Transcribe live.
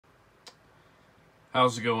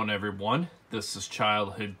How's it going, everyone? This is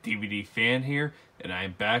Childhood DVD Fan here, and I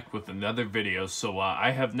am back with another video. So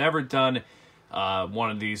I have never done one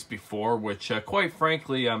of these before, which quite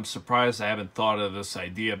frankly I'm surprised I haven't thought of this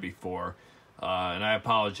idea before. And I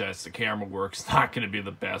apologize, the camera work's not going to be the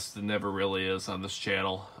best. It never really is on this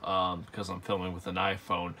channel because I'm filming with an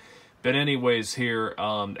iPhone. But anyways, here,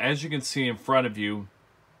 as you can see in front of you,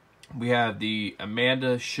 we have the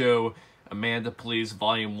Amanda Show, Amanda Please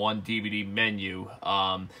Volume 1 DVD menu.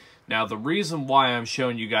 Now, the reason why I'm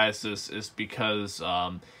showing you guys this is because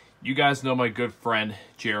you guys know my good friend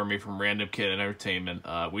Jeremy from RandomKid Entertainment.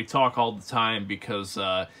 We talk all the time because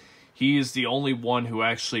he is the only one who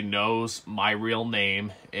actually knows my real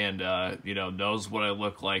name and, you know, knows what I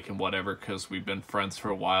look like and whatever, because we've been friends for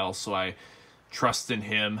a while, so I trust in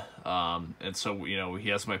him. And so, you know, he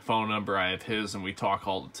has my phone number, I have his, and we talk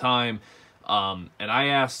all the time. And I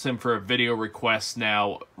asked him for a video request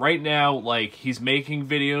now. Right now, like, he's making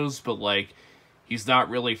videos, but, like, he's not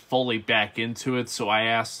really fully back into it. So I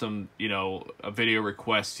asked him, you know, a video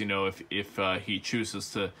request, you know, if he chooses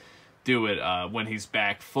to do it when he's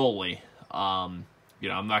back fully. You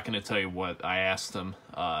know, I'm not going to tell you what I asked him.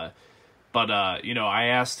 But you know, I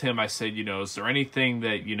asked him, I said, you know, is there anything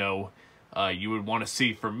that, you know, you would want to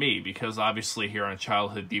see from me, because obviously here on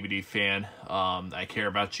Childhood DVD Fan, I care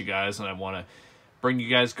about you guys and I want to bring you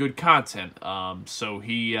guys good content. So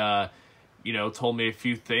he, you know, told me a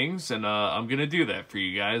few things, and I'm going to do that for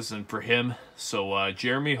you guys and for him. So,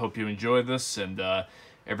 Jeremy, hope you enjoy this, and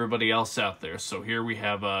everybody else out there. So here we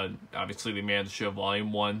have, obviously, the Amanda Show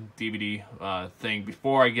Volume 1 DVD thing.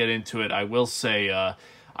 Before I get into it, I will say,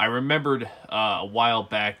 I remembered a while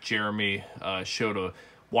back, Jeremy showed a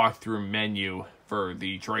walkthrough menu for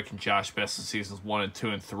the Drake and Josh Best of Seasons 1 and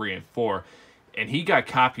 2 and 3 and 4, and he got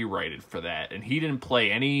copyrighted for that, and he didn't play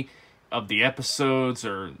any of the episodes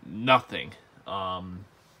or nothing,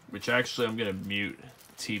 which actually I'm going to mute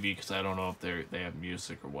TV because I don't know if they have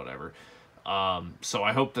music or whatever. So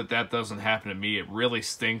I hope that that doesn't happen to me. It really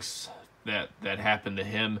stinks that that happened to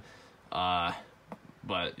him,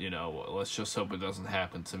 but, you know, let's just hope it doesn't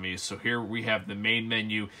happen to me. So here we have the main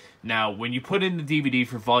menu. Now, when you put in the DVD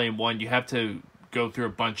for Volume 1, you have to go through a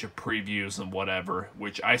bunch of previews and whatever,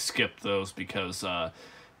 which I skipped those because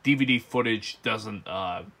DVD footage doesn't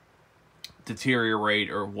deteriorate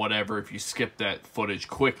or whatever if you skip that footage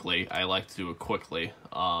quickly. I like to do it quickly,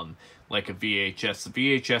 like a VHS.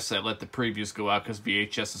 The VHS, I let the previews go out because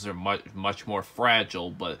VHSs are much more fragile,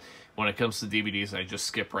 but when it comes to DVDs, I just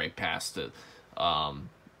skip right past it.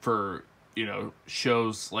 For, you know,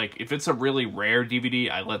 shows, like, if it's a really rare DVD,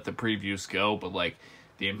 I let the previews go, but, like,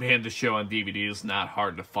 the Amanda Show on DVD is not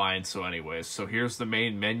hard to find. So anyways, so here's the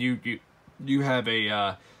main menu. You have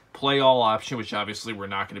a play all option, which obviously we're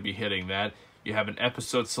not going to be hitting that. You have an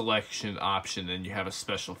episode selection option, and you have a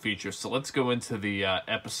special feature. So let's go into the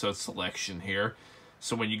episode selection here.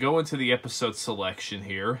 So when you go into the episode selection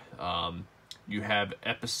here, you have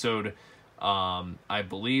episode, I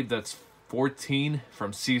believe that's 14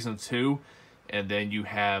 from Season 2, and then you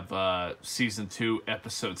have Season 2,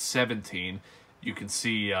 Episode 17. You can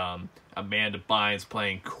see Amanda Bynes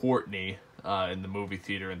playing Courtney in the movie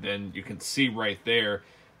theater, and then you can see right there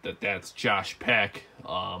that that's Josh Peck.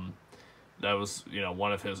 That was, you know,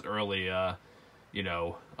 one of his early, you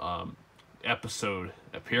know, episode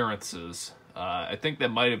appearances. I think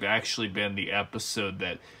that might have actually been the episode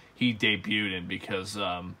that he debuted in, because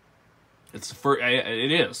it's the first. It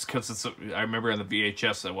is, because it's. I remember on the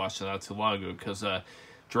VHS I watched it not too long ago, because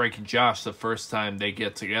Drake and Josh, the first time they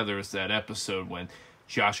get together is that episode when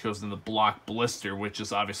Josh goes in the Block Blister, which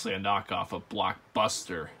is obviously a knockoff of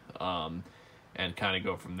Blockbuster, and kind of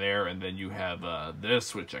go from there. And then you have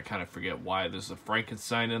this, which I kind of forget why. There's a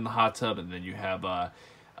Frankenstein in the hot tub, and then you have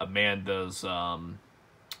Amanda's,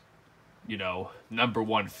 you know,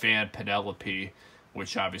 #1 fan, Penelope,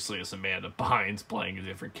 which obviously is Amanda Bynes playing a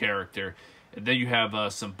different character. And then you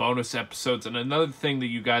have some bonus episodes. And another thing that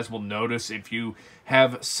you guys will notice if you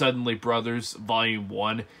have Suddenly Brothers Volume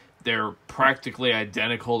 1, they're practically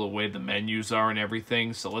identical the way the menus are and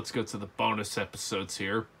everything. So let's go to the bonus episodes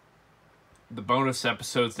here. The bonus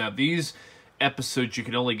episodes. Now, these episodes you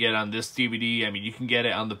can only get on this DVD. I mean, you can get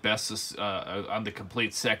it on the on the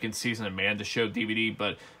complete second season Amanda Show DVD.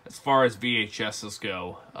 But as far as VHSs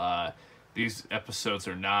go, these episodes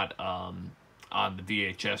are not on the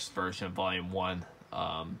VHS version of Volume 1.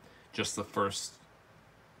 Just the first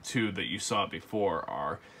two that you saw before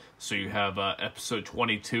are. So you have episode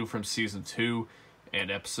 22 from Season 2 and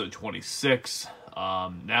episode 26.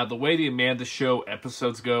 Now, the way the Amanda Show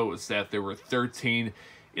episodes go is that there were 13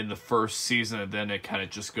 in the first season, and then it kind of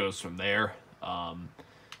just goes from there.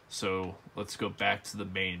 So let's go back to the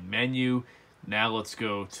main menu. Now let's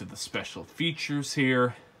go to the special features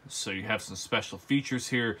here. So you have some special features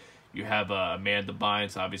here. You have Amanda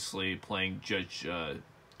Bynes, obviously, playing Judge... I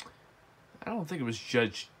don't think it was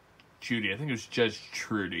Judge Judy. I think it was Judge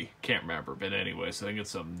Trudy. Can't remember. But anyways, I think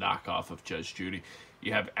it's a knockoff of Judge Judy.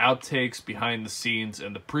 You have outtakes, behind the scenes,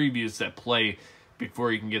 and the previews that play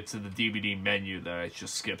before you can get to the DVD menu that I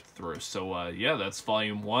just skipped through. So, yeah, that's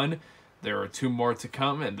Volume 1. There are 2 more to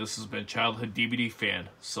come, and this has been Childhood DVD Fan.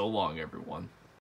 So long, everyone.